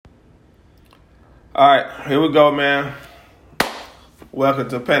All right, here we go, man. Welcome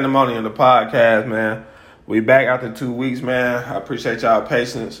to Pandemonium, the podcast, man. We back after 2 weeks, man. I appreciate y'all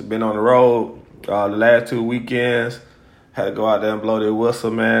patience. Been on the road the last 2 weekends. Had to go out there and blow the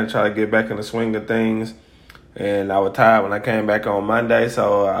whistle, man. Try to get back in the swing of things. And I was tired when I came back on Monday,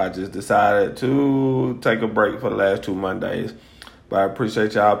 so I just decided to take a break for the last 2 Mondays. But I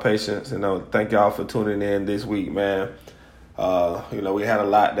appreciate y'all patience, and thank y'all for tuning in this week, man. We had a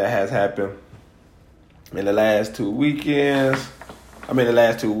lot that has happened in the last 2 weekends. The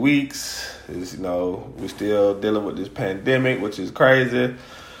last 2 weeks is, we're still dealing with this pandemic, which is crazy.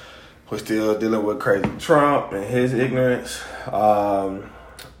 We're still dealing with crazy Trump and his ignorance. High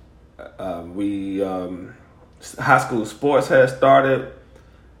school sports has started.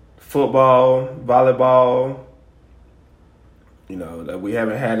 Football, volleyball. That we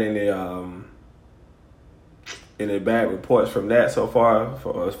haven't had any bad reports from that so far,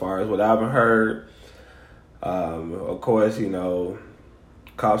 as far as what I've heard. Of course,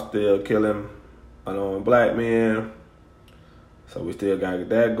 cops still killing unarmed black men. So we still got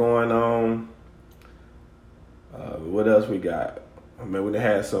that going on. What else we got? We done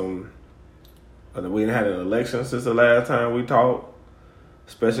had an election since the last time we talked,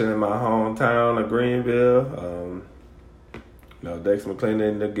 especially in my hometown of Greenville. Dex McClendon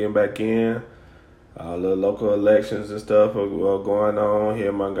ended up getting back in. Little local elections and stuff are going on here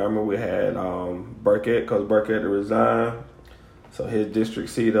in Montgomery. We had Burkett, Coach Burkett, to resign, so his district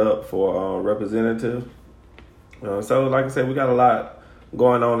seat up for representative. So like I said, we got a lot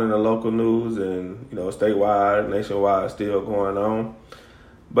going on in the local news and statewide, nationwide, still going on.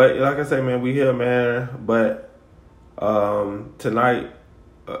 But like I say, man, we here, man. But tonight,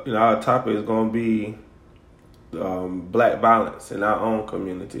 our topic is going to be black violence in our own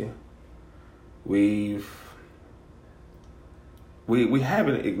community. We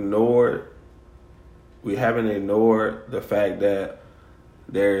haven't ignored the fact that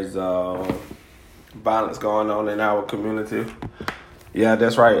there's violence going on in our community. Yeah,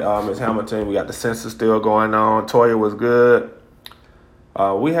 that's right, Ms. Hamilton. We got the census still going on. Toya was good.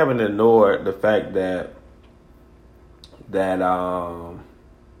 We haven't ignored the fact that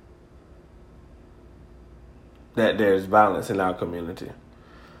there's violence in our community.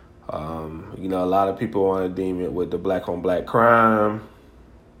 A lot of people want to deem it with the black on black crime,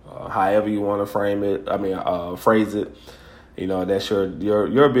 however you want to phrase it. That's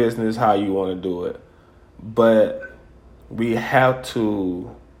your business, how you want to do it. But we have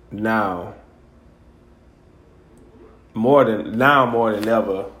to now more than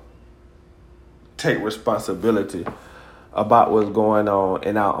ever take responsibility about what's going on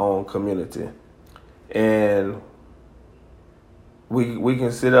in our own community. And we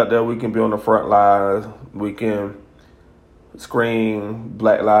can sit up there, we can be on the front lines, we can scream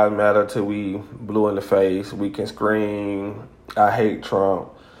Black Lives Matter till we blue in the face, we can scream I hate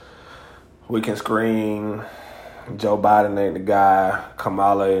Trump, we can scream Joe Biden ain't the guy,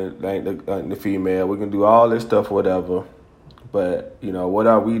 Kamala ain't the female, we can do all this stuff, whatever. But, what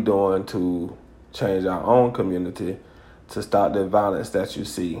are we doing to change our own community to stop the violence that you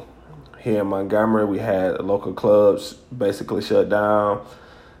see? Here in Montgomery, we had local clubs basically shut down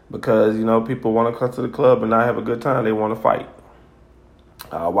because, people want to come to the club and not have a good time. They want to fight.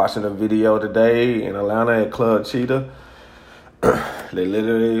 Watching a video today in Atlanta at Club Cheetah, they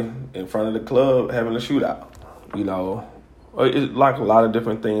literally in front of the club having a shootout. It's like a lot of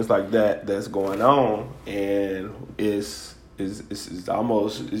different things like that that's going on, and it's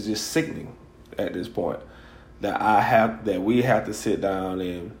just sickening at this point that we have to sit down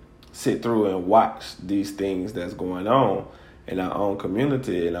and sit through and watch these things that's going on in our own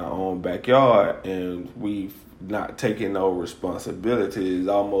community, in our own backyard, and we've not taken no responsibility. It's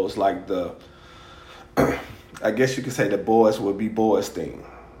almost like I guess you could say the boys will be boys thing,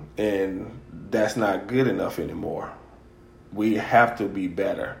 and that's not good enough anymore. We have to be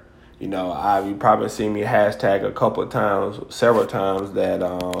better. You probably seen me hashtag several times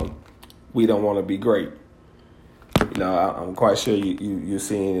that we don't want to be great. I'm quite sure you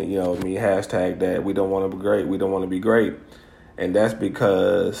seen me hashtag that we don't want to be great. We don't want to be great, and that's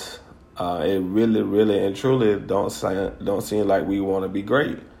because it really, really and truly don't seem like we want to be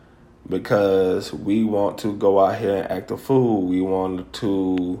great, because we want to go out here and act a fool. We want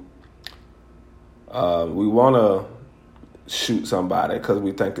to shoot somebody because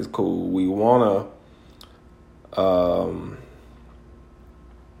we think it's cool. We want to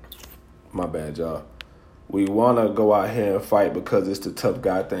my bad, y'all. We want to go out here and fight because it's the tough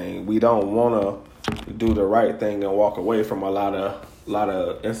guy thing. We don't want to do the right thing and walk away from a lot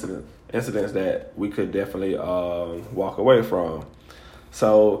of incidents that we could definitely walk away from.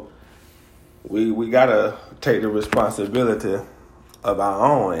 So we gotta take the responsibility of our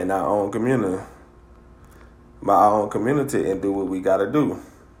own and our own community, and do what we gotta do.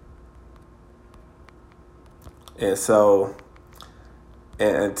 And so,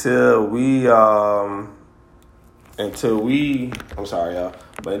 and until we, I'm sorry, y'all,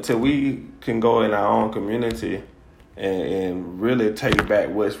 but until we can go in our own community and really take back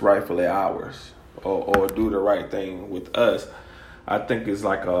what's rightfully ours, or do the right thing with us, I think it's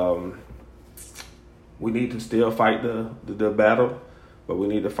like we need to still fight the battle, but we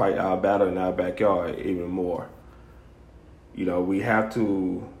need to fight our battle in our backyard even more. We have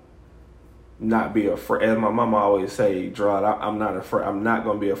to not be afraid. As my mama always say, Gerard, I'm not afraid. I'm not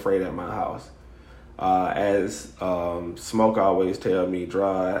gonna be afraid at my house. As Smoke always tell me,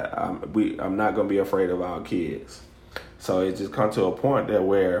 Gerard, I'm not gonna be afraid of our kids. So it just comes to a point that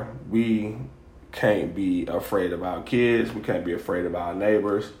where we can't be afraid of our kids. We can't be afraid of our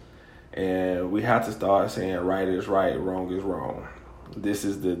neighbors, and we have to start saying right is right, wrong is wrong. This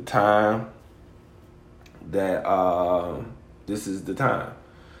is the time that this is the time.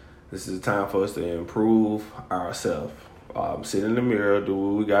 This is the time for us to improve ourselves. Sit in the mirror, do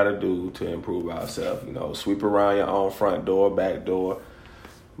what we got to do to improve ourselves. Sweep around your own front door, back door,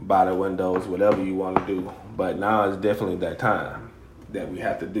 by the windows, whatever you want to do. But now is definitely that time that we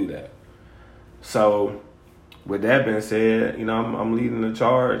have to do that. So, with that being said, I'm leading the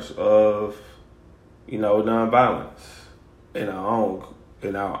charge of, nonviolence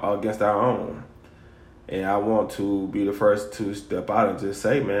against our own. And I want to be the first to step out and just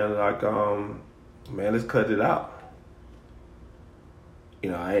say, man, let's cut it out.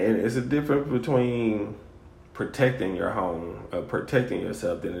 And it's a difference between protecting your home, protecting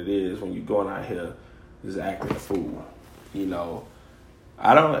yourself, than it is when you're going out here just acting a fool.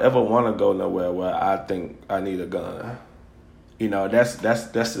 I don't ever want to go nowhere where I think I need a gun. That's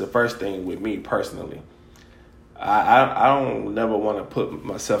the first thing with me personally. I don't never want to put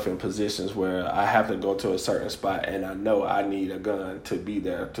myself in positions where I have to go to a certain spot and I know I need a gun to be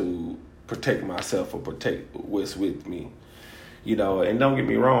there to protect myself or protect what's with me. And don't get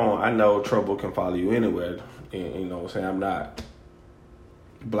me wrong, I know trouble can follow you anywhere. And, I'm not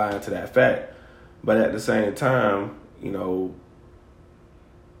blind to that fact. But at the same time, you know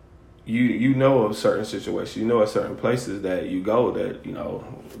of certain situations, of certain places that you go that,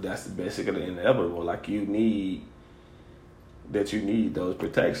 that's basically inevitable. Like you need those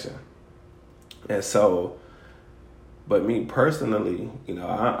protection. And so, but me personally,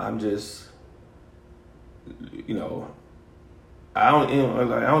 I'm just, I don't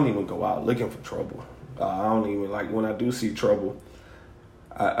even go out looking for trouble. I don't even when I do see trouble,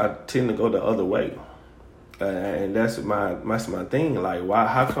 I tend to go the other way. And that's my thing. Like,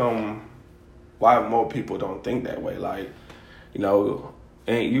 why more people don't think that way?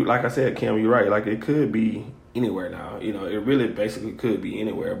 And you, like I said, Kim, you're right. Like, it could be anywhere now. It really basically could be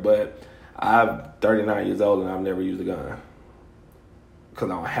anywhere. But I'm 39 years old and I've never used a gun because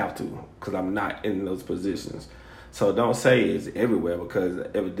I don't have to, because I'm not in those positions. So don't say it's everywhere, because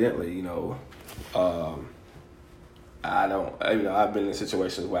evidently, I don't. I've been in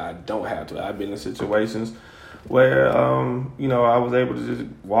situations where I don't have to. I've been in situations where, I was able to just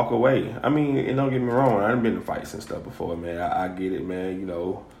walk away. I mean, and don't get me wrong, I've been in fights and stuff before, man. I get it, man.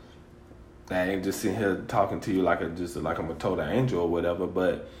 I ain't just sitting here talking to you like I'm a total angel or whatever.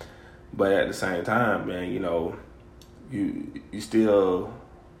 But at the same time, man, you still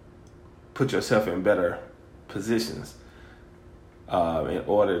put yourself in better positions in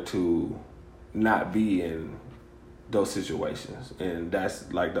order to not be in those situations, and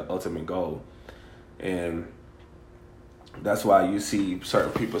that's like the ultimate goal. And that's why you see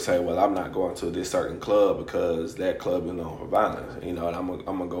certain people say, well, I'm not going to this certain club because that club is known for violence, and I'm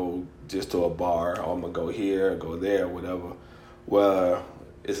gonna go just to a bar, or I'm gonna go here, go there, whatever, where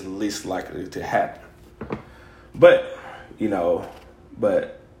it's least likely to happen. But we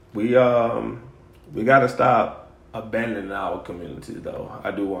gotta stop abandoning our communities, though.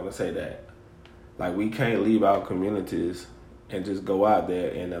 I do want to say that. Like, we can't leave our communities and just go out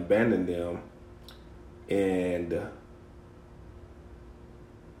there and abandon them and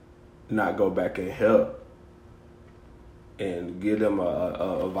not go back and help and give them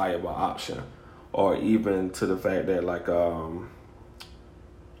a viable option. Or even to the fact that,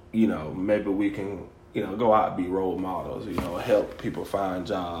 maybe we can, go out and be role models, help people find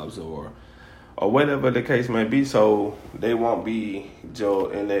jobs or whatever the case may be, so they won't be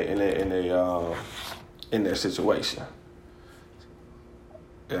in their situation.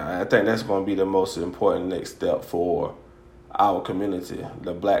 Yeah, I think that's going to be the most important next step for our community,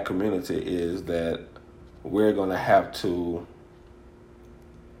 the Black community, is that we're going to have to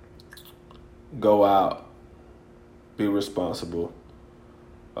go out, be responsible,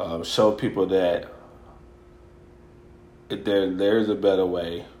 show people that there's a better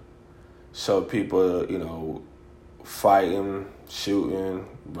way. Show people, fighting, shooting,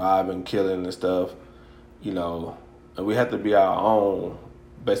 robbing, killing and stuff, and we have to be our own,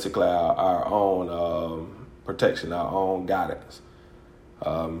 basically our own protection, our own guidance.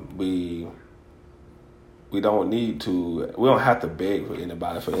 We don't have to beg for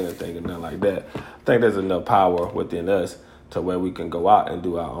anybody for anything or nothing like that. I think there's enough power within us to where we can go out and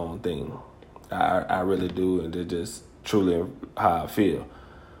do our own thing. I really do, and it's just truly how I feel.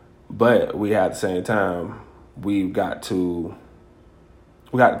 But we at the same time, we got to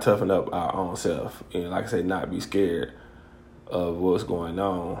toughen up our own self, and like I say, not be scared of what's going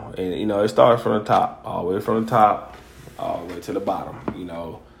on. And it starts from the top, all the way from the top, all the way to the bottom.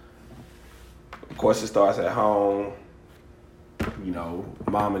 Of course, it starts at home.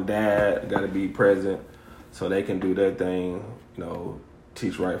 Mom and dad got to be present so they can do their thing.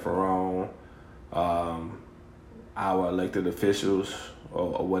 Teach right from wrong. Our elected officials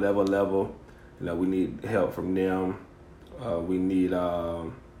or whatever level, we need help from them. We need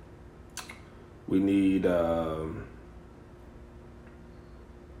not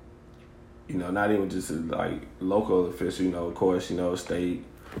even just like local officials, of course, state,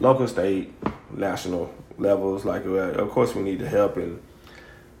 local, state, national levels. Like, of course, we need the help, and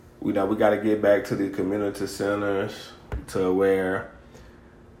we got to get back to the community centers to where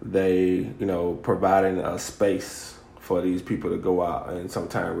they, providing a space for these people to go out and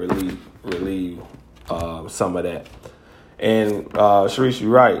sometimes relieve some of that. And Sharice,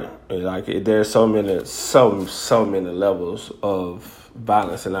 you're right. Like, there's so many levels of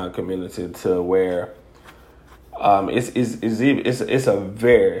violence in our community to where it's a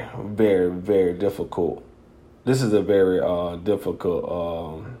very, very, very difficult. This is a very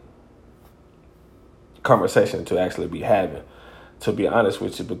difficult conversation to actually be having, to be honest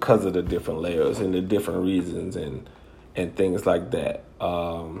with you, because of the different layers and the different reasons and things like that.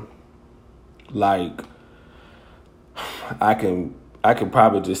 Like, I can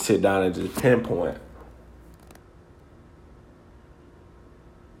probably just sit down and just pinpoint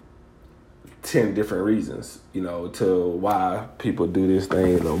 10 different reasons, to why people do this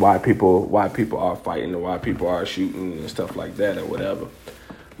thing, or why people are fighting, or why people are shooting and stuff like that, or whatever.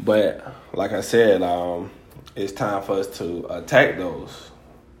 But like I said, it's time for us to attack those,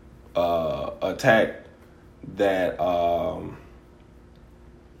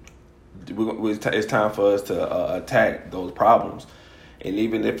 it's time for us to attack those problems. And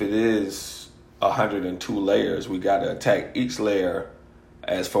even if it is 102 layers, we got to attack each layer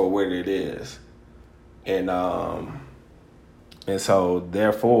as for where it is. And so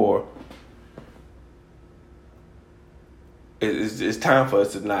therefore it's time for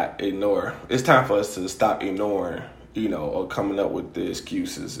us to not ignore. It's time for us to stop ignoring, or coming up with the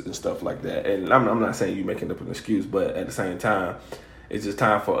excuses and stuff like that. And I'm not saying you making up an excuse, but at the same time, it's just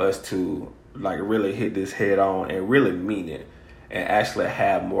time for us to like really hit this head on and really mean it, and actually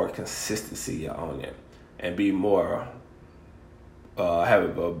have more consistency on it, and be more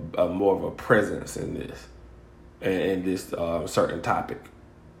have a more of a presence in this certain topic,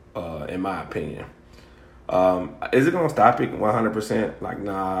 in my opinion. Is it going to stop it 100%? Like,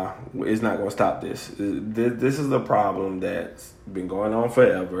 nah, it's not going to stop this. This is a problem that's been going on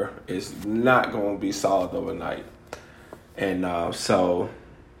forever. It's not going to be solved overnight. And so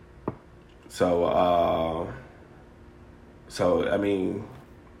I mean,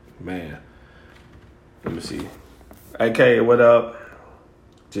 man, let me see. AK, what up?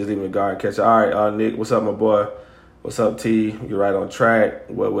 Just leaving the guard catch. All right, Nick, what's up, my boy? What's up, T? You're right on track.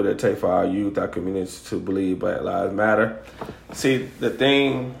 What would it take for our youth, our communities to believe Black Lives Matter? See, the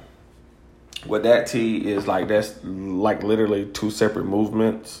thing with that, T, is like that's like literally two separate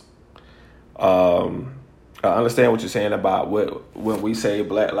movements. I understand what you're saying about when we say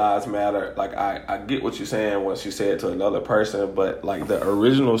Black Lives Matter. Like, I get what you're saying once you say it to another person, but like the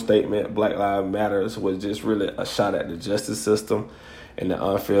original statement, Black Lives Matters, was just really a shot at the justice system and the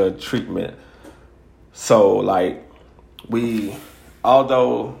unfair treatment. So like,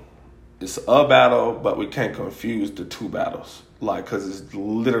 although it's a battle, but we can't confuse the two battles, like, because it's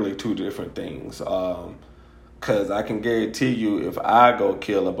literally two different things. Because I can guarantee you, if I go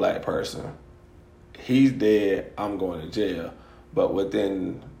kill a black person, he's dead, I'm going to jail. But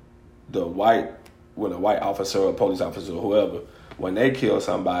when a white officer or police officer or whoever, when they kill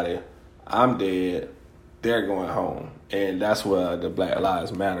somebody, I'm dead, they're going home. And that's where the Black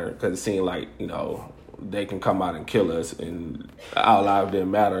Lives Matter, because it seems like, they can come out and kill us and our lives didn't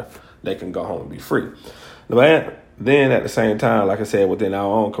matter. They can go home and be free. Man, then at the same time, like I said, within our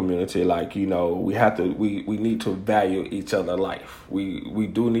own community, like, you know, we need to value each other's life. We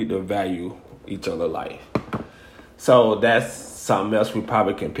do need to value each other's life. So that's something else we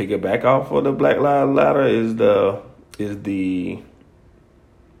probably can pick it back off for the Black Lives Matter is the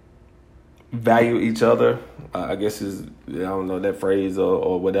value each other. I guess I don't know that phrase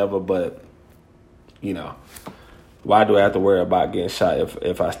or whatever, but you know, why do I have to worry about getting shot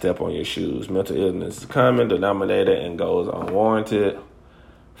if I step on your shoes? Mental illness is a common denominator and goes unwarranted.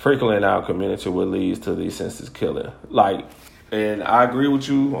 Frequently in our community what leads to these senseless killing. And I agree with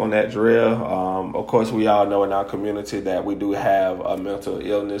you on that, Jarrell. Of course, we all know in our community that we do have a mental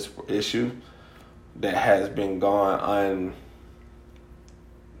illness issue that has been gone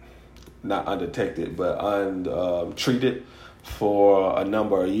not undetected, but untreated for a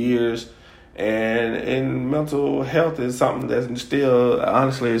number of years. And mental health is something that's still,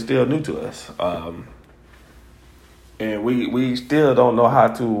 honestly, is still new to us. And we still don't know how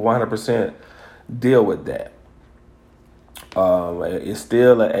to 100% deal with that. It's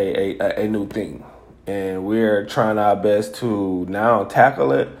still a new thing. And we're trying our best to now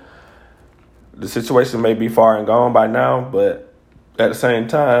tackle it. The situation may be far and gone by now, but at the same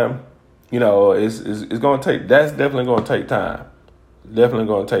time, you know, it's going to take, that's definitely going to take time. Definitely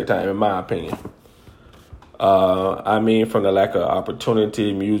going to take time, in my opinion. I mean, from the lack of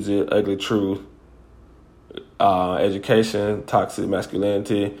opportunity, music, ugly truth, education, toxic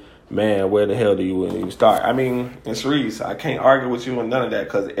masculinity, man, where the hell do you even start? I mean, and Sharice, I can't argue with you on none of that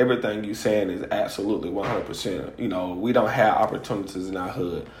because everything you're saying is absolutely 100%. You know, we don't have opportunities in our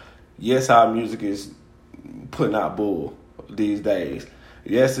hood. Yes, our music is putting out bull these days.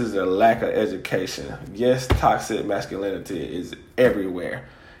 Yes, there's a lack of education. Yes, toxic masculinity is everywhere.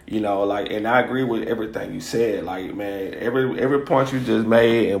 You know, and I agree with everything you said. Like, man, every point you just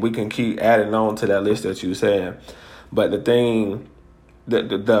made, and we can keep adding on to that list that you said. But the thing,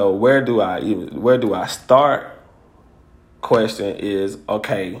 the where do I start question is,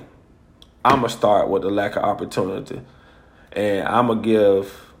 okay, I'm gonna start with the lack of opportunity, and I'm gonna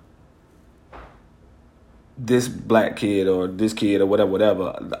give this black kid or this kid or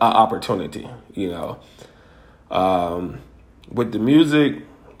whatever, an opportunity, you know. With the music,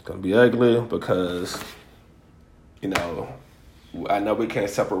 it's going to be ugly because, you know, I know we can't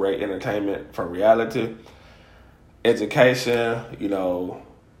separate entertainment from reality. Education, you know,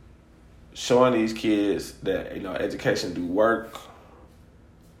 showing these kids that, you know, education do work.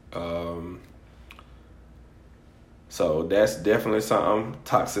 So that's definitely something.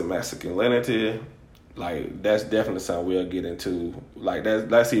 Toxic masculinity. Like, that's definitely something we'll get into. Like,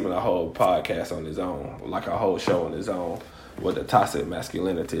 that's even a whole podcast on its own, like a whole show on its own with the toxic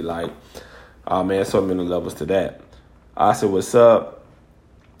masculinity. Like, oh man, so many levels to that. I said, what's up?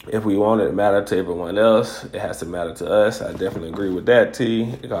 If we want it to matter to everyone else, it has to matter to us. I definitely agree with that,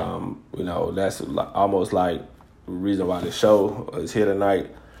 T. You know, that's almost like the reason why the show is here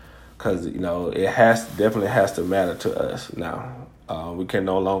tonight, because, you know, it definitely has to matter to us now. We can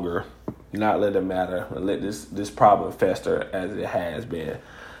no longer not let it matter and let this problem fester as it has been.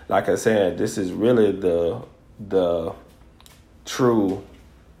 Like I said, this is really the true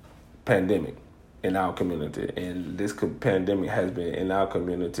pandemic in our community, and this pandemic has been in our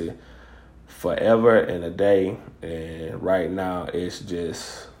community forever and a day. And right now, it's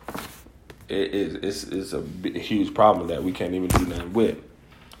just it's a huge problem that we can't even do nothing with.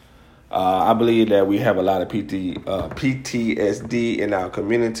 I believe that we have a lot of PTSD in our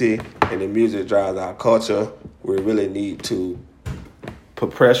community, and the music drives our culture. We really need to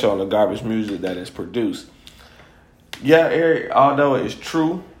put pressure on the garbage music that is produced. Yeah, Eric, although it's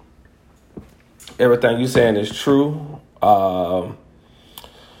true, everything you're saying is true. But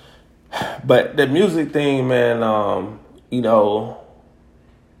the music thing, man, you know,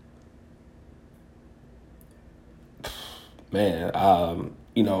 man,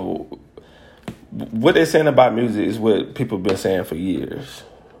 you know, what they're saying about music is what people have been saying for years.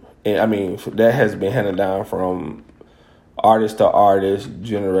 And I mean, that has been handed down from artist to artist,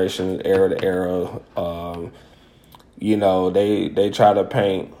 generation, era to era. You know, they try to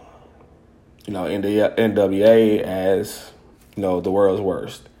paint, you know, NWA as, you know, the world's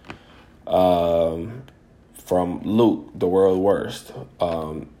worst. From Luke, the world's worst.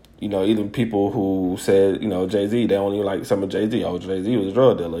 You know, even people who said, you know, Jay-Z, they only like some of Jay-Z. Oh, Jay-Z was a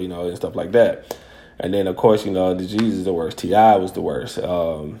drug dealer, you know, and stuff like that. And then, of course, you know, the Jeezy is the worst. T.I. was the worst.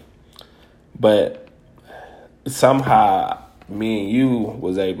 But somehow me and you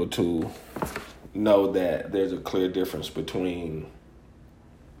was able to know that there's a clear difference between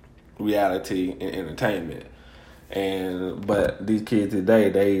reality and entertainment. But these kids today,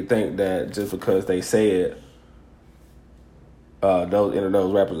 they think that just because they say it,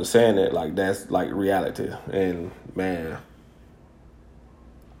 those rappers are saying it, like that's like reality. And man,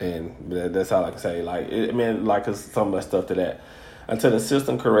 and that's all I can say. Like like it's so much stuff to that. Until the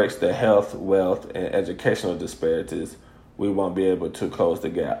system corrects the health, wealth, and educational disparities, we won't be able to close the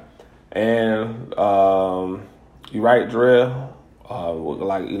gap. And you're right, Drill.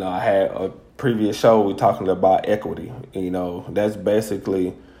 I had a previous show we talking about equity. That's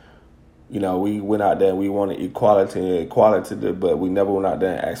basically, we went out there and we wanted equality, but we never went out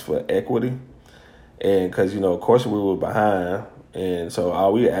there and asked for equity. And because, of course we were behind. And so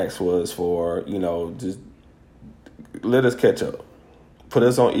all we asked was for, just let us catch up. Put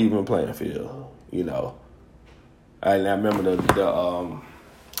us on even playing field, And I remember the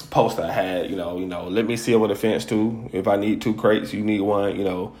post I had, let me see over the fence too. If I need 2 crates, you need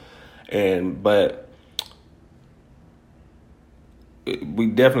 1, but we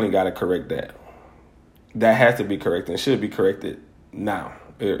definitely got to correct that. That has to be corrected and should be corrected now.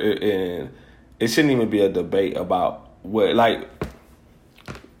 And it shouldn't even be a debate about what, like,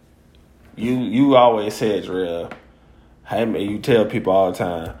 you always said, Jarrell, hey, man, you tell people all the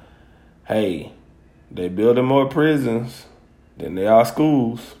time, hey, they building more prisons than they are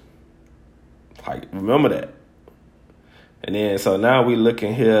schools. Like, remember that. And then, so now we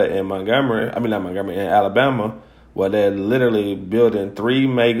looking here in in Alabama, where they're literally building 3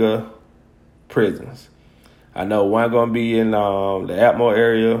 mega prisons. I know one going to be in the Atmore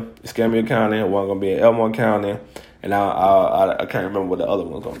area, Escambia County, one going to be in Elmore County, and I can't remember what the other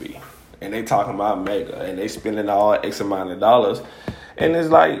one's going to be. And they talking about mega, and they spending all X amount of dollars. And it's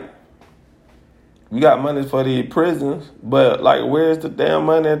like, we got money for the prisons, but like, where's the damn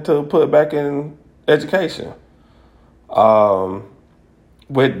money to put back in education?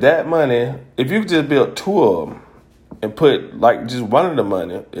 With that money, if you just build 2 of them and put like just one of the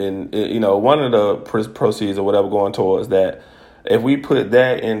money in, one of the proceeds or whatever going towards that, if we put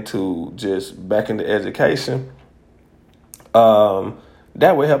that into just back into education,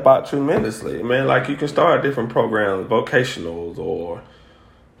 that would help out tremendously. Man, like you can start different programs, vocationals or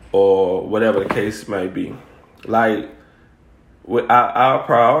whatever the case may be. Like, with our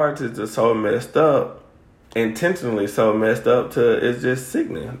priorities are so messed up, intentionally so messed up it's just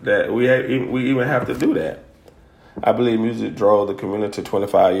sickening that we even have to do that. I believe music drove the community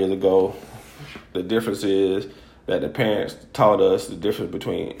 25 years ago. The difference is that the parents taught us the difference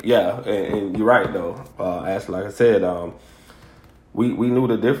between, and you're right though. As like I said, we knew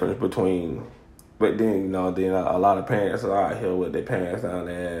the difference between, but then then a lot of parents are out here with their pants down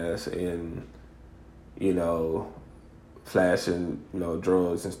their ass and flashing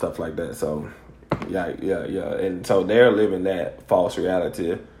drugs and stuff like that. So yeah, and so they're living that false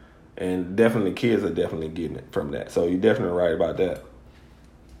reality, and definitely kids are definitely getting it from that. So you're definitely right about that.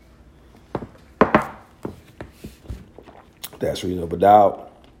 That's reasonable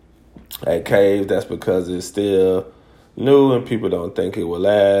doubt. At Cave, that's because it's still new and people don't think it will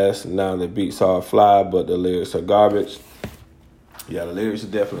last. Now the beats are fly, but the lyrics are garbage. Yeah, the lyrics are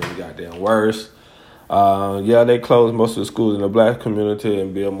definitely goddamn worse. They close most of the schools in the black community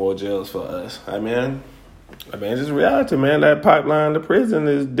and build more jails for us. I mean, it's just reality, man. That pipeline to prison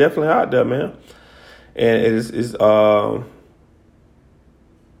is definitely out there, man. And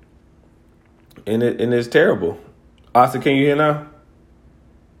it's terrible. Austin, can you hear now?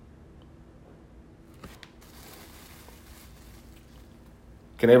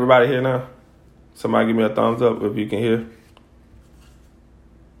 Can everybody hear now? Somebody give me a thumbs up if you can hear.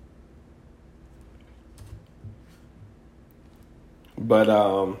 But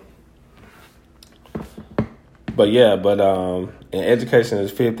and education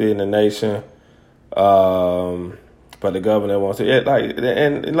is 50 in the nation. But the governor wants to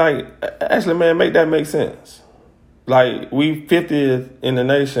actually, man, make that make sense. Like, we 50th in the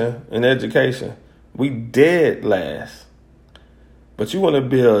nation in education. We dead last. But you want to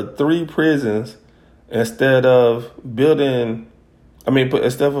build 3 prisons instead of instead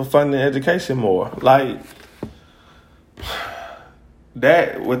of funding education more. Like,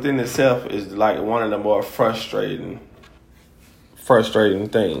 that within itself is like one of the more frustrating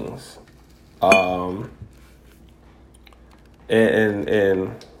things.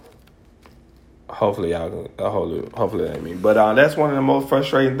 And hopefully y'all can, hopefully that ain't me. But that's one of the most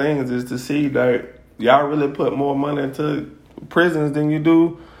frustrating things is to see that y'all really put more money into prisons than you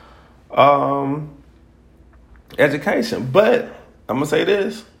do education. But I'm gonna say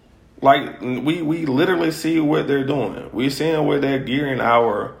this. Like, we literally see what they're doing. We're seeing where they're gearing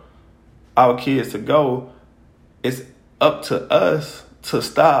our kids to go. It's up to us to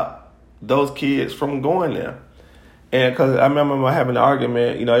stop those kids from going there. And because I remember having an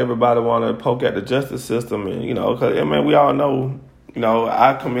argument, everybody want to poke at the justice system, and because we all know,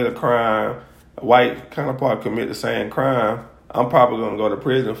 I commit a crime, a white counterpart commit the same crime, I'm probably gonna go to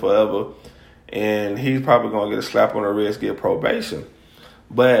prison forever, and he's probably gonna get a slap on the wrist, get probation.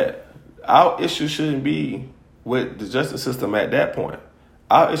 But our issue shouldn't be with the justice system at that point.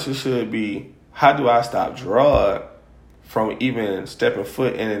 Our issue should be, how do I stop drug from even stepping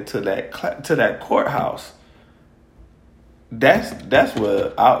foot into that courthouse? That's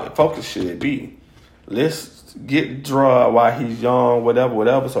what our focus should be. Let's get drug while he's young,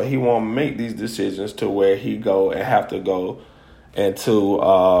 whatever, so he won't make these decisions to where he go and have to go into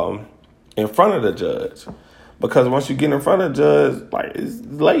in front of the judge. Because once you get in front of the judge, like, it's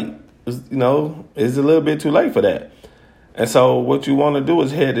late. It's a little bit too late for that. And so what you want to do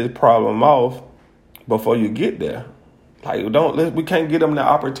is head this problem off before you get there. Like, we can't get them the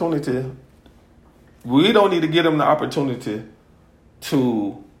opportunity. We don't need to give them the opportunity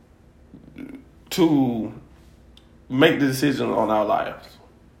to make the decision on our lives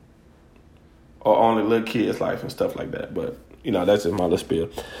or on the little kid's life and stuff like that. But, that's just my little spiel.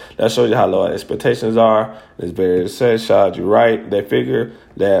 That shows you how low our expectations are. It's very sad. Shad, you're right. They figure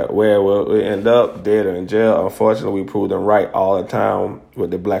that where we'll end up, dead or in jail. Unfortunately, we prove them right all the time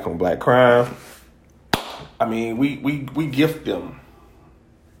with the black on black crime. I mean, we gift them.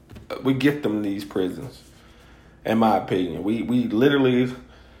 We gift them these prisons, in my opinion. We literally,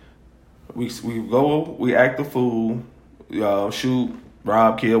 we go, we act the fool, shoot,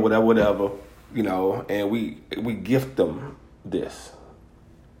 rob, kill, whatever, and we gift them this,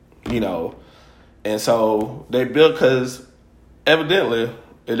 and so they build, because evidently,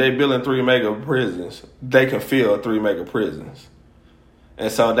 if they building 3 mega prisons, they can fill 3 mega prisons.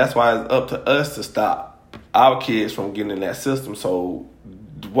 And so that's why it's up to us to stop our kids from getting in that system. So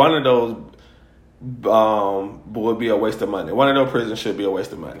one of those would be a waste of money. One of those prisons should be a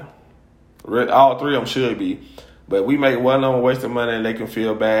waste of money. All 3 of them should be. But we make one of them a waste of money and they can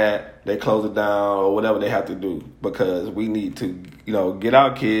feel bad. They close it down or whatever they have to do, because we need to, get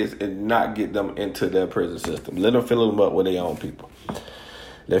our kids and not get them into their prison system. Let them fill them up with their own people.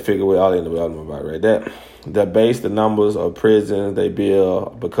 They figure we all in the development about right there. They base the numbers of prisons they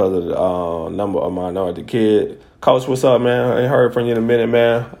build because of the number of minority kids. Coach, what's up, man? I ain't heard from you in a minute,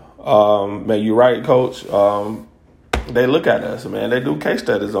 man. Man, you right, Coach. They look at us, man. They do case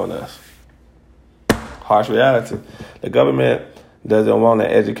studies on us. Harsh reality. The government doesn't want an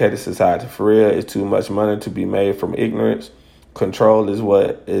educated society. For real, it's too much money to be made from ignorance. Control is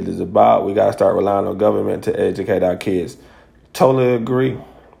what it is about. We got to start relying on government to educate our kids. Totally agree.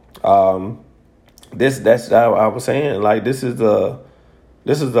 That's how I was saying. Like, this is a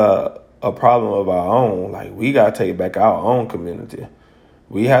problem of our own. Like, we got to take back our own community.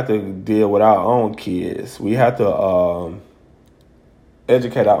 We have to deal with our own kids. We have to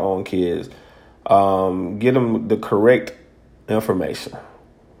educate our own kids. Get them the correct information.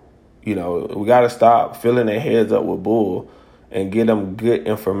 We got to stop filling their heads up with bull and get them good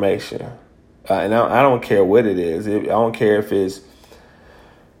information. And I don't care what it is. I don't care if it's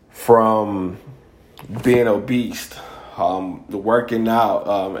from being obese, the working out.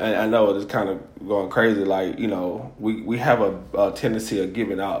 And I know it's kind of going crazy. Like, we have a tendency of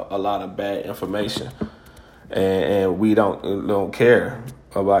giving out a lot of bad information, and we don't care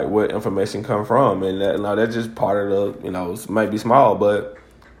about what information come from. And that's just part of the, it might be small, but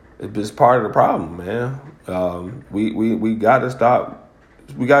it's just part of the problem, man. We got to stop.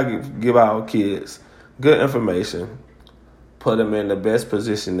 We got to give our kids good information, put them in the best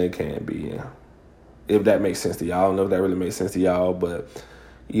position they can be in. If that makes sense to y'all. I don't know if that really makes sense to y'all, but,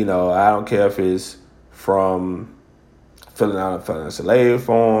 I don't care if it's from filling out financial aid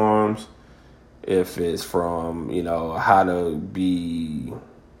forms, if it's from, how to be,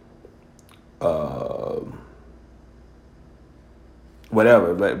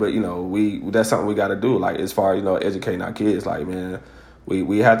 whatever. But that's something we got to do. Like, as far as, educating our kids, like, man,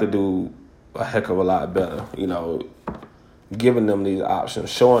 we have to do a heck of a lot better, giving them these options,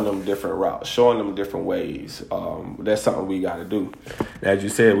 showing them different routes, showing them different ways. That's something we got to do. And as you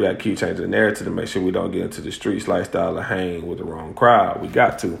said, we got to keep changing the narrative to make sure we don't get into the streets lifestyle and hang with the wrong crowd. We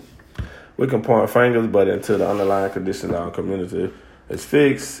got to. We can point fingers, but until the underlying conditions of our community is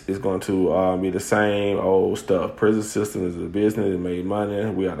fixed, it's going to be the same old stuff. Prison system is a business. It made money.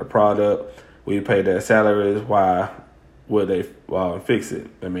 We are the product. We pay their salaries. Why would they fix it?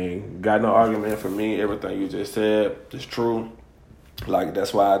 I mean, got no argument for me. Everything you just said is true. Like,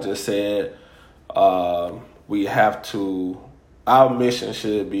 that's why I just said we have to, our mission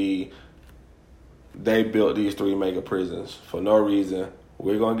should be, they built these 3 mega prisons for no reason.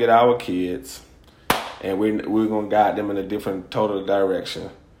 We're going to get our kids. and we're gonna guide them in a different total direction,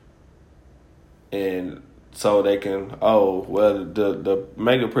 and so they can the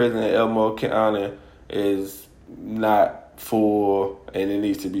mega prison in Elmore County is not full and it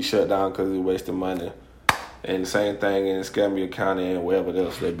needs to be shut down because it's wasting money, and the same thing in Escambia County and wherever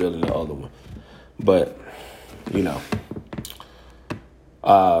else they're building the other one. But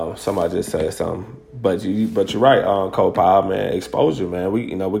somebody just said something. But you're right, Co-Pile, man. Exposure, man.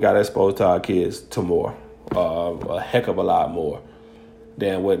 We got to expose to our kids to more, a heck of a lot more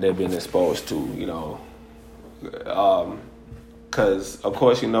than what they've been exposed to. Because of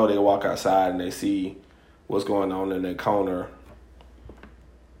course they walk outside and they see what's going on in their corner,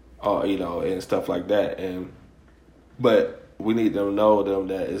 and stuff like that. But we need them to know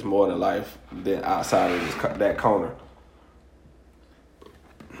that it's more to life than outside of that corner.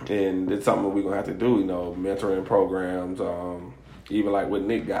 And it's something we're going to have to do, mentoring programs, even like what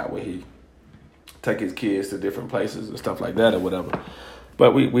Nick got, where he take his kids to different places and stuff like that or whatever.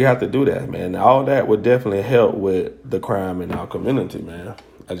 But we have to do that, man. All that would definitely help with the crime in our community, man.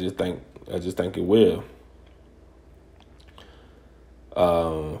 I just think it will.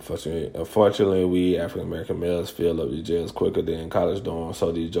 Unfortunately, we African-American males fill up the jails quicker than college dorms,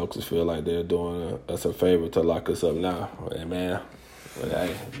 so these jokers feel like they're doing us a favor to lock us up now. And man,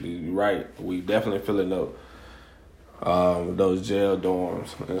 hey, you're right. We definitely filling up those jail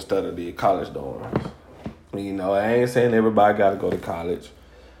dorms instead of the college dorms. I ain't saying everybody got to go to college.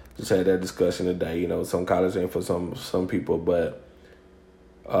 Just had that discussion today. Some college ain't for some people, but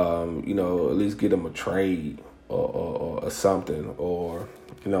at least get them a trade or something, or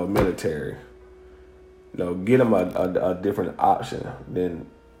military. Get them a different option than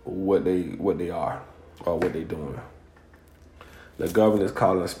what they are or what they doing. The governor is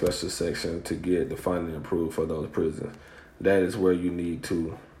calling a special section to get the funding approved for those prisons. That is where you need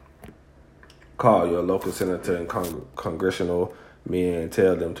to call your local senator and congressional men and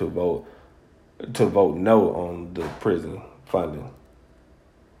tell them to vote no on the prison funding.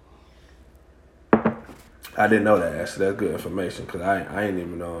 I didn't know that. Actually, that's good information because I ain't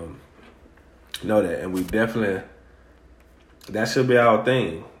even know that, and we definitely that should be our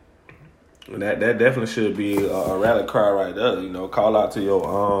thing. That definitely should be a rally cry right there. Call out to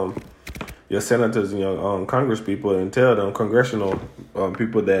your senators and your Congress people and tell them, congressional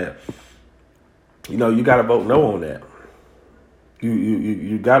people, that you got to vote no on that.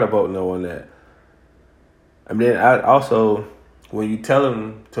 You got to vote no on that. I mean, I also, when you tell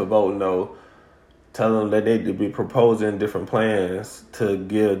them to vote no, tell them that they need to be proposing different plans to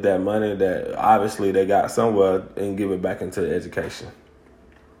give that money that obviously they got somewhere and give it back into education.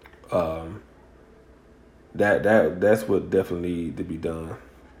 That's what definitely need to be done.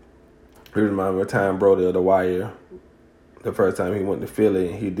 I remember a time Brody of The Wire, the first time he went to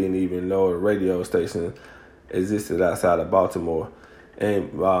Philly, he didn't even know a radio station existed outside of Baltimore.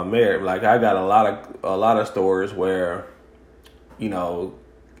 And Mayor, like, I got a lot of stories where,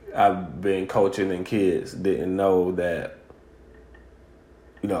 I've been coaching and kids didn't know that,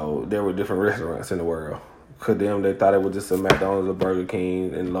 there were different restaurants in the world. For them, they thought it was just a McDonald's or Burger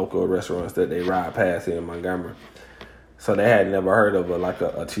King and local restaurants that they ride past in Montgomery. So they had never heard of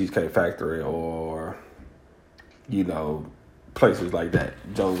a Cheesecake Factory or, places like that,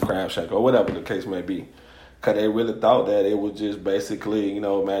 Joe's Crab Shack or whatever the case may be. Because they really thought that it was just basically,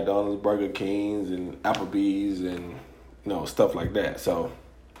 McDonald's, Burger Kings, and Applebee's and, stuff like that. So,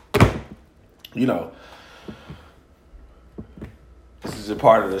 this is a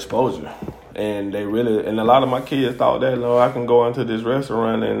part of the exposure. And a lot of my kids thought that, I can go into this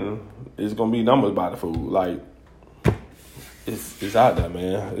restaurant and it's going to be numbers by the food. Like, it's out there,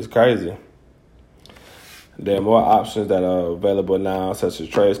 man. It's crazy. There are more options that are available now, such as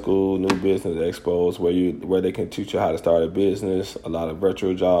trade school, new business expos, where they can teach you how to start a business. A lot of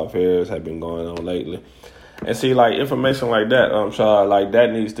virtual job fairs have been going on lately. And see, like, information like that,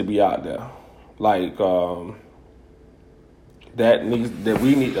 that needs to be out there. Like,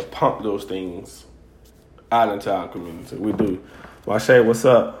 we need to pump those things out into our community. We do. Washay, what's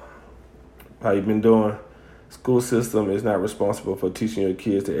up? How you been doing? School system is not responsible for teaching your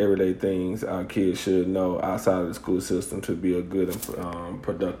kids the everyday things our kids should know outside of the school system to be a good and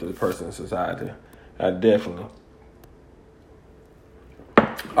productive person in society. Definitely. All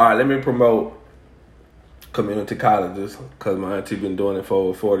right, let me promote community colleges because my auntie been doing it for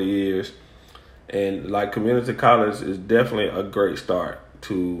over 40 years. And like, community college is definitely a great start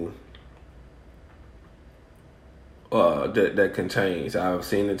to that can change. I've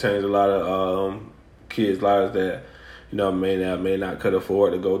seen it change a lot of kids' lives that may not could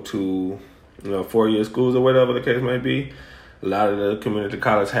afford to go to 4-year schools or whatever the case may be. A lot of the community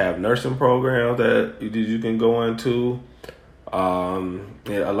colleges have nursing programs that you can go into.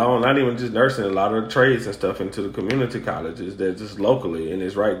 Alone, not even just nursing, a lot of the trades and stuff into the community colleges that just locally, and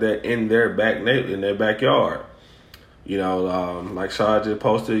it's right there in their in their backyard. Like Shaw just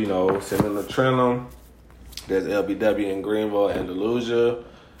posted, similar to Trenton. There's LBW in Greenville and Delusia.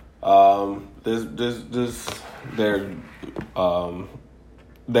 They're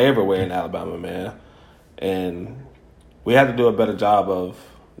everywhere in Alabama, man. And we have to do a better job of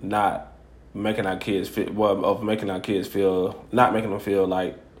not making our kids feel, not making them feel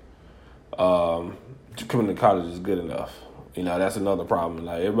like community college is good enough. That's another problem.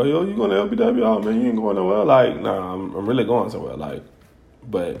 Like, everybody, you going to LBW? Oh, man, you ain't going nowhere. Like, no, I'm really going somewhere. Like,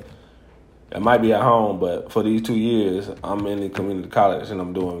 but it might be at home, but for these 2 years, I'm in the community college and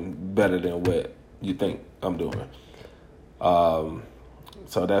I'm doing better than what you think I'm doing. So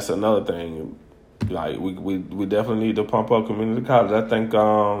that's another thing. Like, we definitely need to pump up community college. I think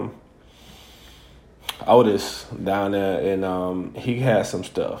Otis down there, and he had some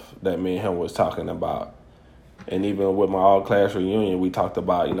stuff that me and him was talking about. And even with my all-class reunion, we talked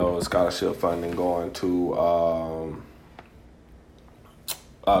about, scholarship funding going to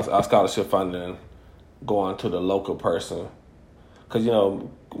our scholarship funding going to the local person. Because,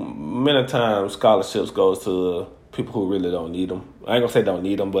 many times scholarships goes to people who really don't need them. I ain't going to say don't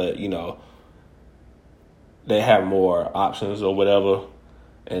need them, but, they have more options or whatever.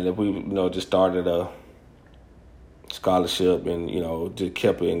 And if we, just started a scholarship and, just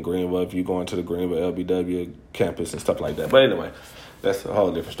kept it in Greenville, if you're going to the Greenville LBW campus and stuff like that. But anyway, that's a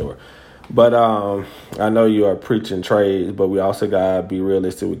whole different story. But I know you are preaching trades, but we also got to be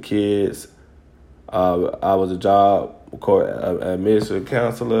realistic with kids. I was a job administrative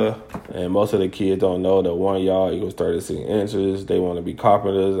counselor, and most of the kids don't know that 1 yard equals 36 inches. They want to be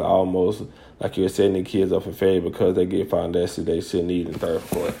carpenters, almost like you're setting the kids up for failure because they get foundation they shouldn't need in third,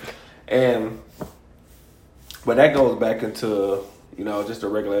 fourth. But that goes back into, just a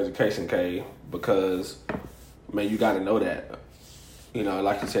regular education, K, because, man, you got to know that.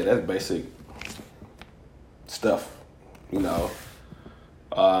 Like you said, that's basic stuff, And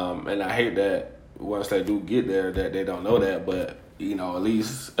I hate that once they do get there that they don't know that, but, at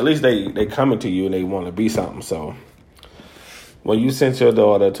least they coming to you and they want to be something. So when you sent your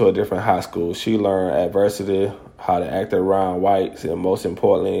daughter to a different high school, she learned adversity, how to act around whites, and most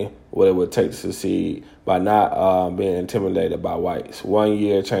importantly, what it would take to succeed by not being intimidated by whites. 1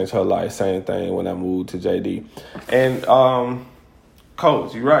 year changed her life. Same thing when I moved to JD. And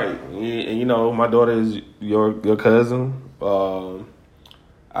Coach, you're right. And my daughter is your cousin.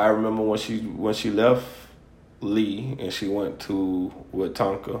 I remember when she left Lee and she went to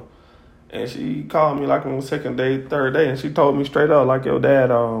Tonka, and she called me like on the second day, third day, and she told me straight up, like, yo, Dad,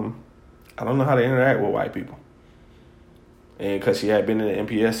 I don't know how to interact with white people. And because she had been in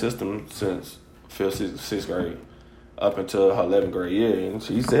the MPS system since 5th, 6th grade up until her 11th grade year, and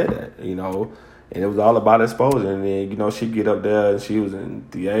she said that, and it was all about exposure. And then, she'd get up there and she was in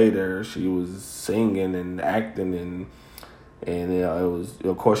theater, she was singing and acting, and it was,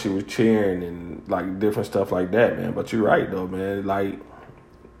 of course, she was cheering and like different stuff like that, man. But you're right though, man. Like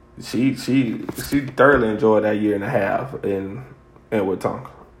she thoroughly enjoyed that year and a half in Wetumpka,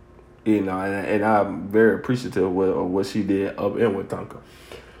 and I'm very appreciative of what she did up in Wetumpka.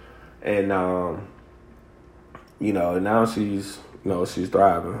 And now she's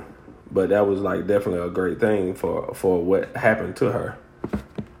thriving. But that was like definitely a great thing for what happened to her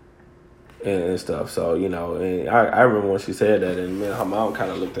and stuff. So, and I remember when she said that, and me and her mom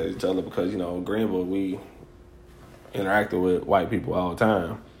kind of looked at each other because, Greenville, we interacted with white people all the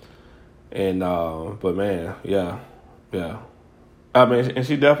time. And, but man, yeah. I mean, and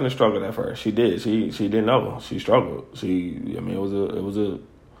she definitely struggled at first. She did. She didn't know. She struggled. It was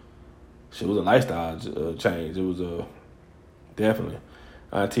a lifestyle change. It was definitely.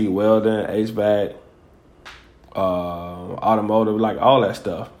 IT welding, HVAC, automotive, like all that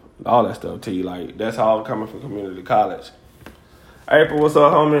stuff, T. Like, that's all coming from community college. April, what's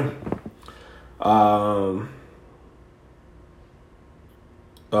up, homie?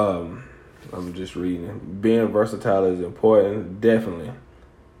 I'm just reading. Being versatile is important, definitely.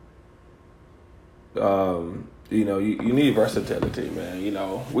 You need versatility, man.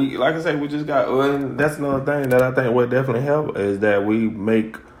 We, like I say, we just got, and that's another thing that I think would definitely help is that we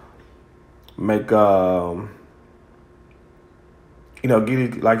make get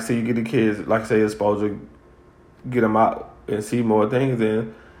it, like say you get the kids, like say exposure, get them out and see more things,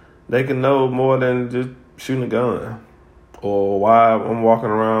 and they can know more than just shooting a gun or why I'm walking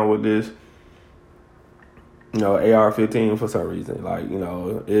around with this, AR-15 for some reason. Like,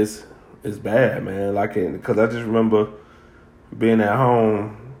 it's bad, man. Like, because I just remember being at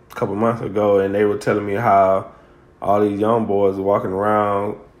home a couple months ago, and they were telling me how all these young boys are walking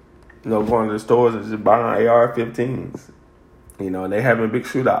around, going to the stores and just buying AR-15s, and they having big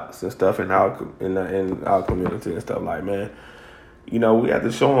shootouts and stuff in our community and stuff. Like, man, we have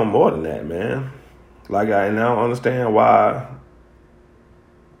to show them more than that, man. Like, and I don't understand why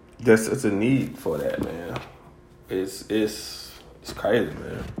there's such a need for that, man. It's crazy,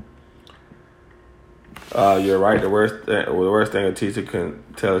 man. You're right. The worst thing a teacher can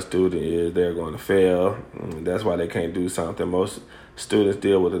tell a student is they're going to fail. That's why they can't do something. Most students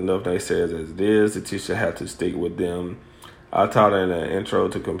deal with enough naysayers as it is. The teacher has to stick with them. I taught in an intro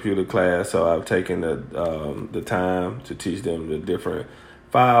to computer class, so I've taken the time to teach them the different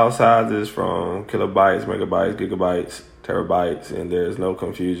file sizes from kilobytes, megabytes, gigabytes, terabytes, and there's no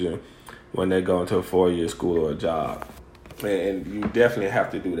confusion when they go into a 4-year school or a job. And you definitely have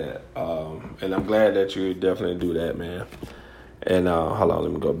to do that. And I'm glad that you definitely do that, man. And hold on,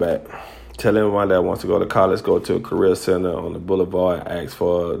 let me go back. Tell anyone that wants to go to college, go to a career center on the boulevard and ask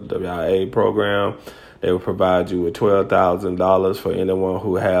for a WIA program. They will provide you with $12,000 for anyone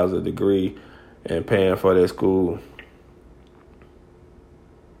who has a degree and paying for their school.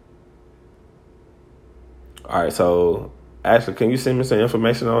 All right, so Ashley, can you send me some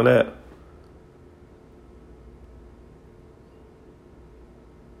information on that?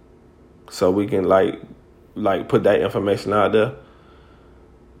 So we can like put that information out there.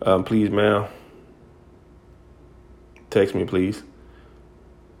 Please, ma'am. Text me, please.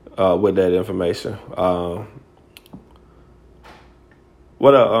 With that information. What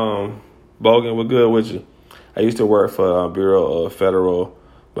up, Bogan? We're good with you. I used to work for Bureau of Federal,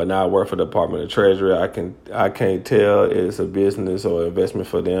 but now I work for the Department of Treasury. I can't tell it's a business or investment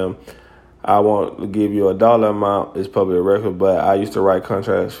for them. I won't give you a dollar amount. It's probably a record, but I used to write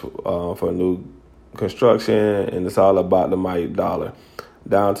contracts for new construction, and it's all about the mighty dollar.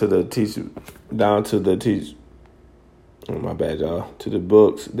 Down to the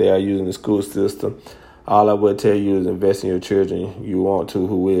books they are using the school system. All I would tell you is invest in your children. You want to,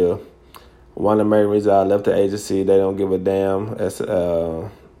 who will. One of the main reasons I left the agency, they don't give a damn as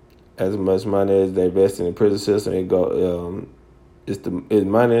much money as they invest in the prison system. It's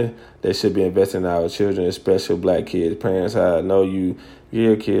money that should be invested in our children, especially black kids. Parents, I know you gear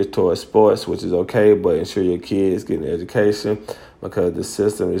your kids towards sports, which is okay, but ensure your kids get an education because the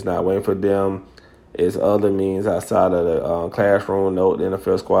system is not waiting for them. It's other means outside of the classroom. Note the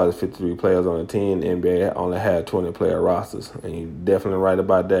NFL squad is 53 players on the team. The NBA only had 20-player rosters, and you're definitely right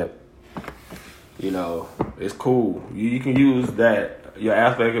about that. It's cool. You can use that, your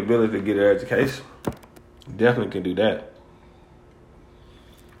athletic ability to get an education. You definitely can do that.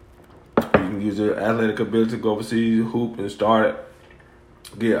 You can use your athletic ability to go overseas, hoop, and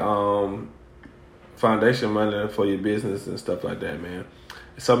get foundation money for your business and stuff like that, man.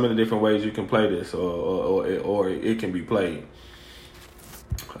 There's so many different ways you can play this, or it can be played.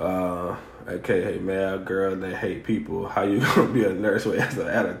 Okay, hey man, girl that hate people. How you gonna be a nurse with an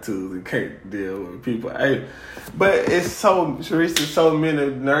attitude and can't deal with people? Hey, but it's so many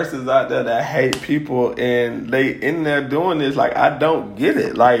nurses out there that hate people, and they in there doing this. Like, I don't get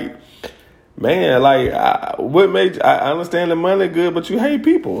it. Like, man, what made you, I understand the money good, but you hate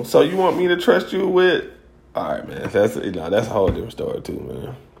people. So you want me to trust you with? All right, man. That's a whole different story too,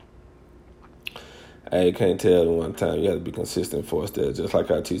 man. I can't tell them one time. You have to be consistent for us there, just like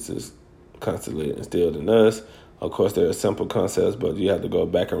our teachers constantly instilled in us. Of course, there are simple concepts, but you have to go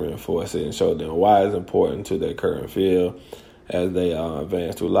back and reinforce it and show them why it's important to their current field as they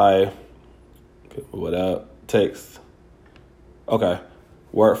advance through life. Without text. Okay.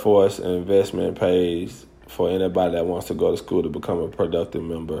 Workforce and investment pays for anybody that wants to go to school to become a productive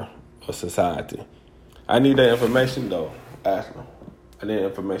member of society. I need that information, though, Ashley. I need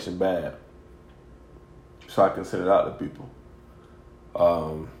information bad so I can send it out to people.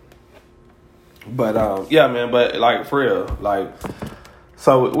 Yeah, man, but like for real,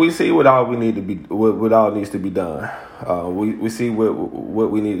 so we see what all needs to be done. We see what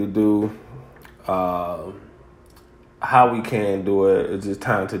we need to do, how we can do it. It's just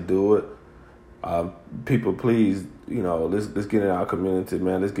time to do it. People, please, let's get in our community,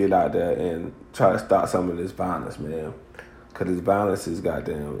 man. Let's get out there and try to stop some of this violence, man. Because this violence is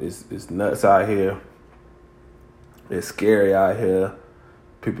it's nuts out here. It's scary out here.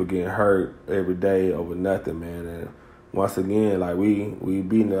 People getting hurt every day over nothing, man. And once again, we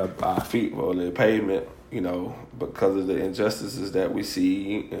beating up our feet on the pavement, because of the injustices that we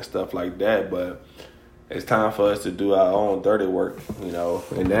see and stuff like that. But it's time for us to do our own dirty work,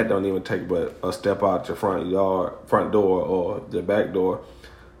 and that don't even take but a step out your front door or the back door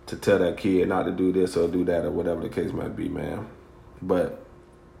to tell that kid not to do this or do that or whatever the case might be, man. But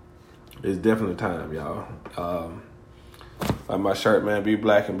it's definitely time, y'all. Like my shirt, man, be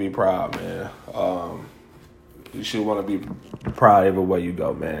black and be proud, man. You should want to be proud everywhere you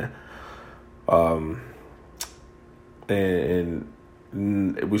go, man. And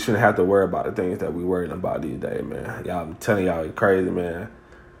we shouldn't have to worry about the things that we worrying about these days, man. Y'all, I'm telling y'all, it's crazy, man.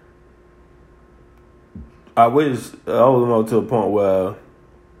 I wish I was more to a point where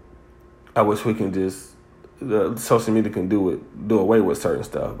I wish we can just social media can do away with certain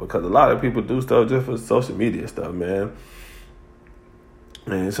stuff, because a lot of people do stuff just for social media stuff, man.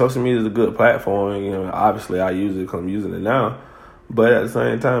 And social media is a good platform. You know, obviously I use it because I'm using it now. But at the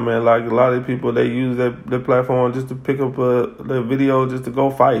same time, man, like a lot of people, they use their platform just to pick up the video, just to go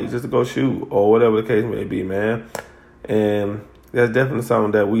fight, just to go shoot, or whatever the case may be, man. And that's definitely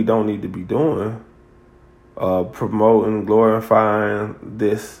something that we don't need to be doing. Promoting, glorifying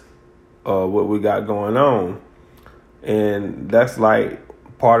this, what we got going on. And that's like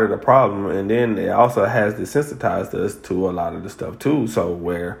part of the problem. And then it also has desensitized us to a lot of the stuff too. So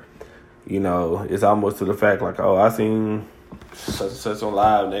where, you know, it's almost to the fact like, oh, I seen such on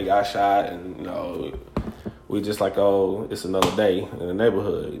live and they got shot, and you know, we just like, oh, it's another day in the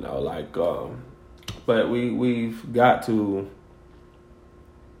neighborhood, you know, like, but we've got to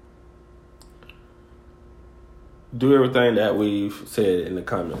do everything that we've said in the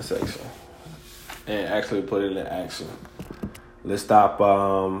comment section and actually put it into action. Let's stop,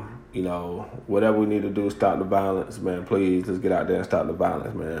 you know, whatever we need to do, stop the violence, man. Please, let's get out there and stop the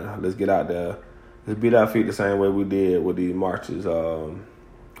violence, man. Let's get out there. Let's beat our feet the same way we did with these marches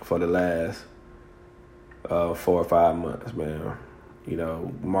for the last 4 or 5 months, man. You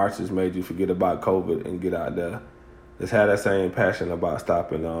know, marches made you forget about COVID and get out there. Let's have that same passion about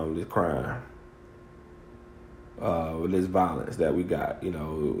stopping this crime, this violence that we got. You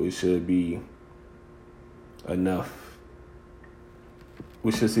know, it should be enough.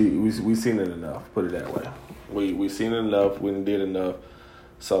 We should see. We seen it enough. Put it that way. We seen it enough. We did enough.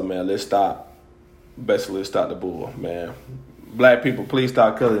 So man, let's stop. Basically, stop the bull, man. Black people, please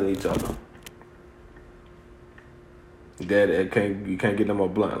stop killing each other. You can't get no more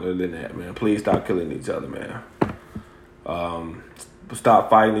bluntly than that, man. Please stop killing each other, man. Stop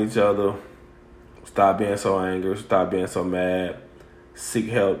fighting each other. Stop being so angry. Stop being so mad. Seek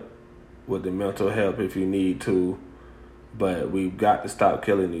help with the mental help if you need to. But we've got to stop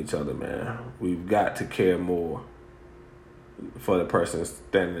killing each other, man. We've got to care more for the person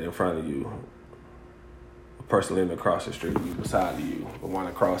standing in front of you. The person living across the street, beside you, the one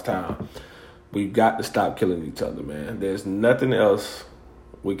across town. We've got to stop killing each other, man. There's nothing else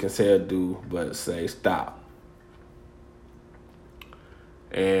we can say or do but say stop.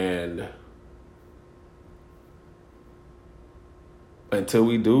 And until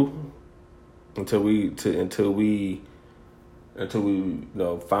we you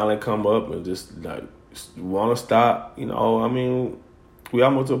know, finally come up and just like want to stop, you know, I mean, we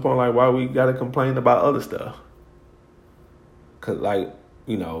almost to a point like why we got to complain about other stuff. Cause like,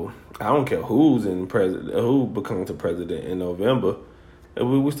 you know, I don't care who becomes the president in November,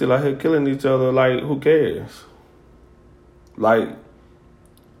 and we still out here killing each other. Like, who cares? Like,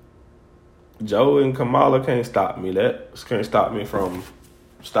 Joe and Kamala can't stop me. That can't stop me from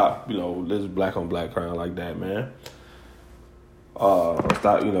you know, this black on black crime like that, man.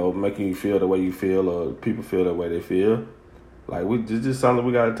 Stop, you know, making you feel the way you feel or people feel the way they feel. Like, it's just something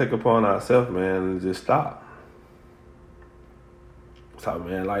we got to take upon ourselves, man, and just stop. So,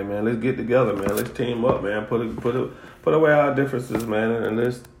 man, like, man, let's get together, man. Let's team up, man. Put away our differences, man, and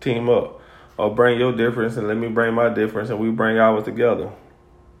let's team up. Or bring your difference and let me bring my difference, and we bring ours together.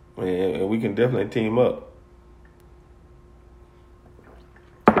 And we can definitely team up.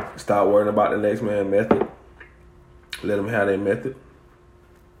 Stop worrying about the next man method. Let them have their method.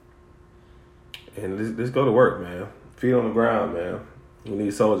 And let's go to work, man. Feet on the ground, man. We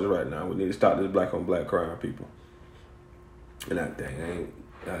need soldiers right now. We need to stop this black on black crime, people. And I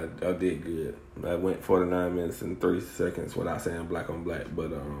did good. I went 49 minutes and 30 seconds without saying black on black.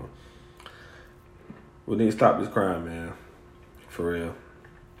 But we need to stop this crime, man. For real.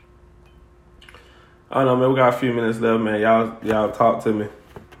 I don't know, man. We got a few minutes left, man. Y'all talk to me.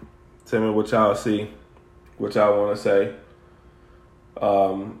 Tell me what y'all see. What y'all want to say.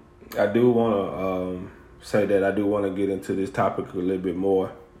 I do want to say that I do want to get into this topic a little bit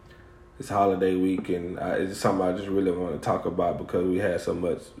more. It's holiday week, and it's something I just really want to talk about because we had so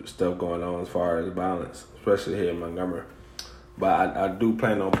much stuff going on as far as violence, especially here in Montgomery. But I do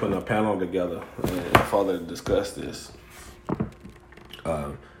plan on putting a panel together and further discuss this.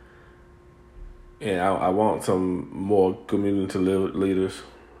 And I want some more community leaders.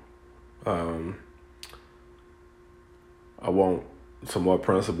 I want some more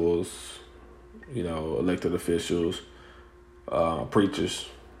principals, elected officials, preachers.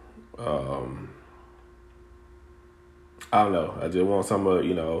 I don't know. I just want some of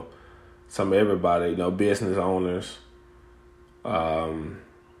everybody, business owners. I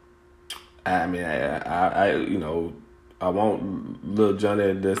want Lil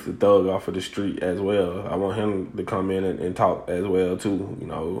Johnny that's the thug off of the street as well. I want him to come in and talk as well too.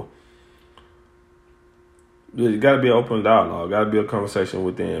 You got to be an open dialogue. Got to be a conversation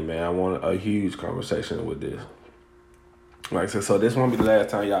within, man. I want a huge conversation with this. Like I said, so this won't be the last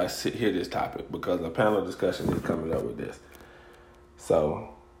time y'all hear this topic because a panel discussion is coming up with this. So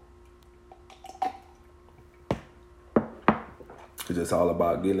it's just all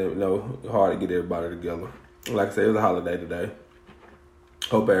about getting, hard to get everybody together. Like I said, it was a holiday today.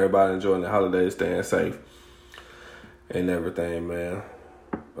 Hope everybody enjoying the holiday, staying safe and everything, man.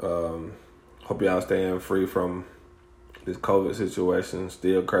 Hope y'all staying free from this COVID situation.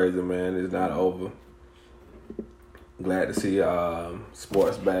 Still crazy, man. It's not over. Glad to see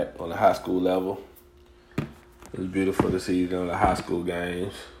sports back on the high school level. It was beautiful to see the high school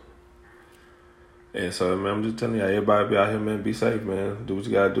games. And so, man, I'm just telling y'all, everybody be out here, man, be safe, man. Do what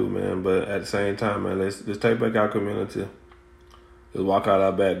you gotta do, man. But at the same time, man, let's take back our community. Let's walk out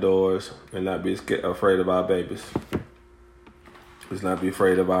our back doors and not be afraid of our babies. Let's not be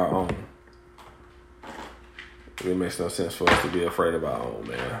afraid of our own. It makes no sense for us to be afraid of our own,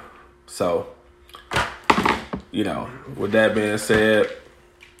 man. So, with that being said,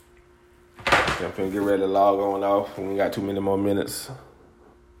 I'm finna get ready to log on off. We ain't got too many more minutes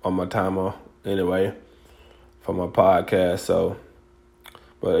on my timer anyway for my podcast. So,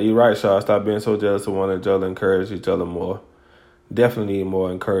 but you're right, Shaw. Stop being so jealous of one another. Encourage each other more. Definitely need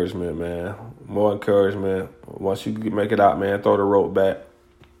more encouragement, man. More encouragement. Once you make it out, man, throw the rope back.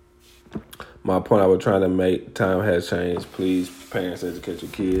 My point I was trying to make, time has changed. Please, parents, educate your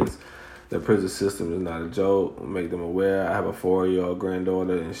kids. The prison system is not a joke. Make them aware. I have a 4-year-old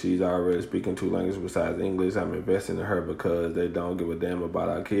granddaughter, and she's already speaking 2 languages besides English. I'm investing in her because they don't give a damn about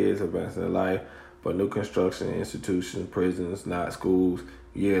our kids advancing in life. But new construction, institutions, prisons, not schools,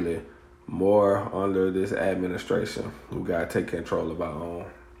 yearly. More under this administration. We got to take control of our own.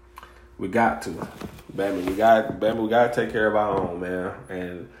 We got to. Bambi, we got to take care of our own, man.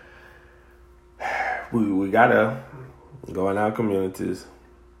 And we got to go in our communities,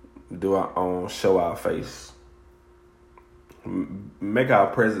 do our own, show our face, make our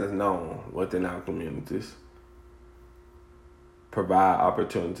presence known within our communities, provide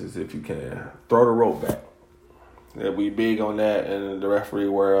opportunities if you can, throw the rope back. Yeah, we big on that in the referee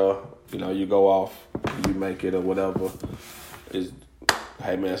world. You go off, you make it or whatever. It's,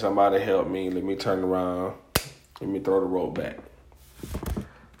 hey man, somebody help me. Let me turn around. Let me throw the rope back.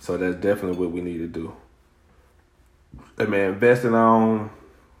 So that's definitely what we need to do. Hey man, invest in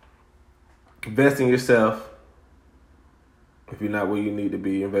yourself. If you're not where you need to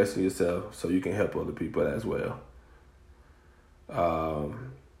be, invest in yourself so you can help other people as well. Throw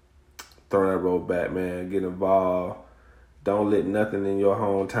that rope back, man. Get involved. Don't let nothing in your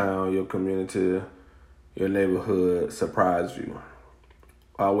hometown, your community, your neighborhood surprise you.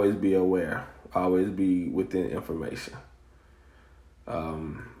 Always be aware. Always be within information.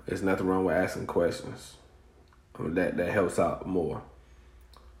 There's nothing wrong with asking questions. That helps out more.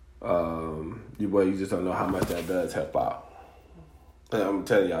 You just don't know how much that does help out. And I'm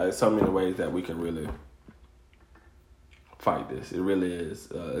telling y'all, there's so many ways that we can really fight this. It really is.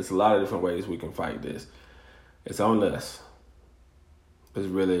 It's a lot of different ways we can fight this. It's on us. It's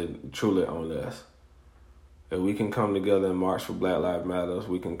really, truly on us. If we can come together and march for Black Lives Matter,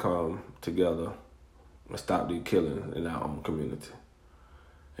 we can come together and stop the killing in our own community.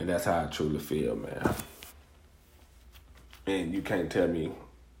 And that's how I truly feel, man. And you can't tell me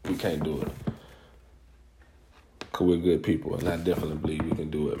we can't do it. Because we're good people, and I definitely believe we can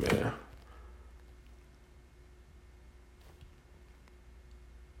do it, man.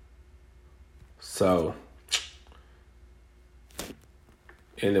 So,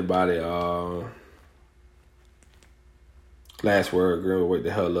 anybody, last word, girl, wake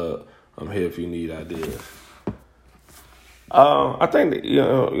the hell up. I'm here if you need ideas. I think that,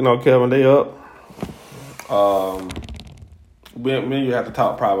 Kevin, they up. Me and you have to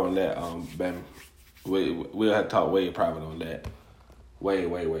talk private on that, baby. We'll have to talk way private on that. Way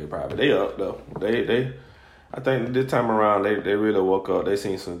private. They up though. They I think this time around they really woke up. They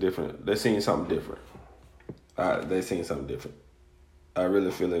seen something different. They seen something different. They seen something different. I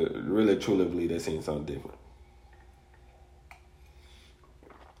really feel it. Really truly believe they seen something different.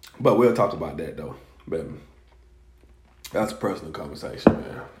 But we'll talk about that though, baby. That's a personal conversation,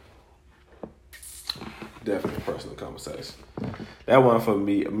 man. Definitely a personal conversation. That one for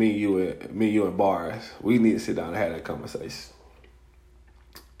me, you and bars. We need to sit down and have that conversation.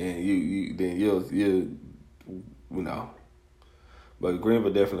 And you'll But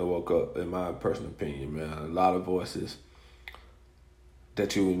Greenville definitely woke up, in my personal opinion, man. A lot of voices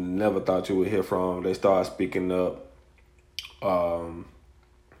that you never thought you would hear from. They started speaking up.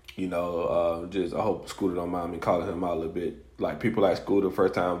 Just I hope Scooter don't mind me calling him out a little bit. Like people like Scooter,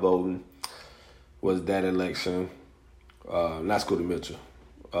 first time voting was that election. Not Scooter Mitchell,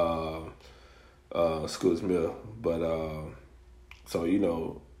 Scooter Smith. But so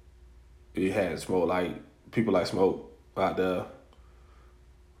it had Smoke, like people like Smoke out there,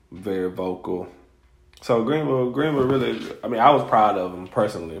 very vocal. So Greenville really, I mean, I was proud of him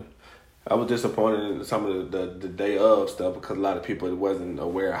personally. I was disappointed in some of the day of stuff because a lot of people wasn't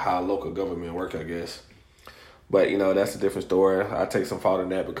aware of how local government work, I guess. But, that's a different story. I take some fault in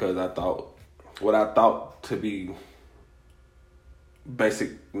that because what I thought to be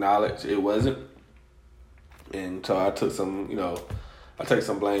basic knowledge, it wasn't. And so I took some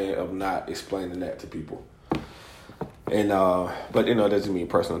blame of not explaining that to people. And but that doesn't mean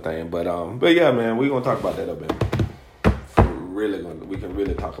personal thing. But yeah, man, we're gonna talk about that a bit. We can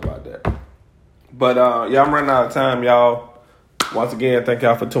really talk about that. But yeah, I'm running out of time, y'all. Once again, thank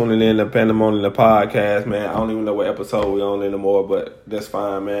y'all for tuning in to Pandemonium, the podcast, man. I don't even know what episode we're on anymore, but that's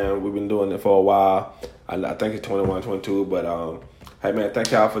fine, man. We've been doing it for a while. I think it's 21, 22, but hey, man,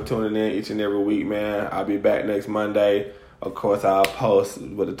 thank y'all for tuning in each and every week, man. I'll be back next Monday. Of course, I'll post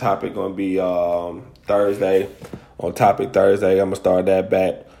what the topic going to be Thursday. On Topic Thursday, I'm going to start that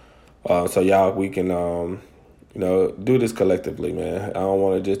back. So y'all, we can, do this collectively, man. I don't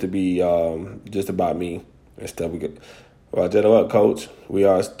want it just to be just about me and stuff. Well, check it out, Coach. We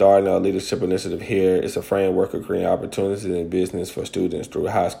are starting a leadership initiative here. It's a framework of creating opportunities in business for students through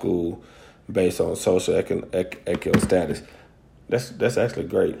high school based on social economic status. That's actually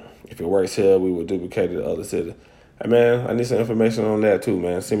great. If it works here, we will duplicate it in other cities. Hey, man, I need some information on that too,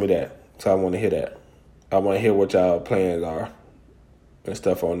 man. Send me that. So I want to hear that. I want to hear what y'all plans are and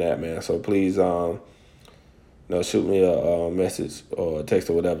stuff on that, man. So please, shoot me a message or a text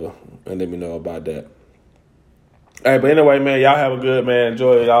or whatever and let me know about that. All right, but anyway, man, y'all have a good, man.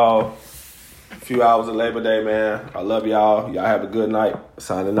 Enjoy y'all a few hours of Labor Day, man. I love y'all. Y'all have a good night.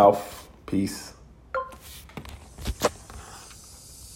 Signing off. Peace.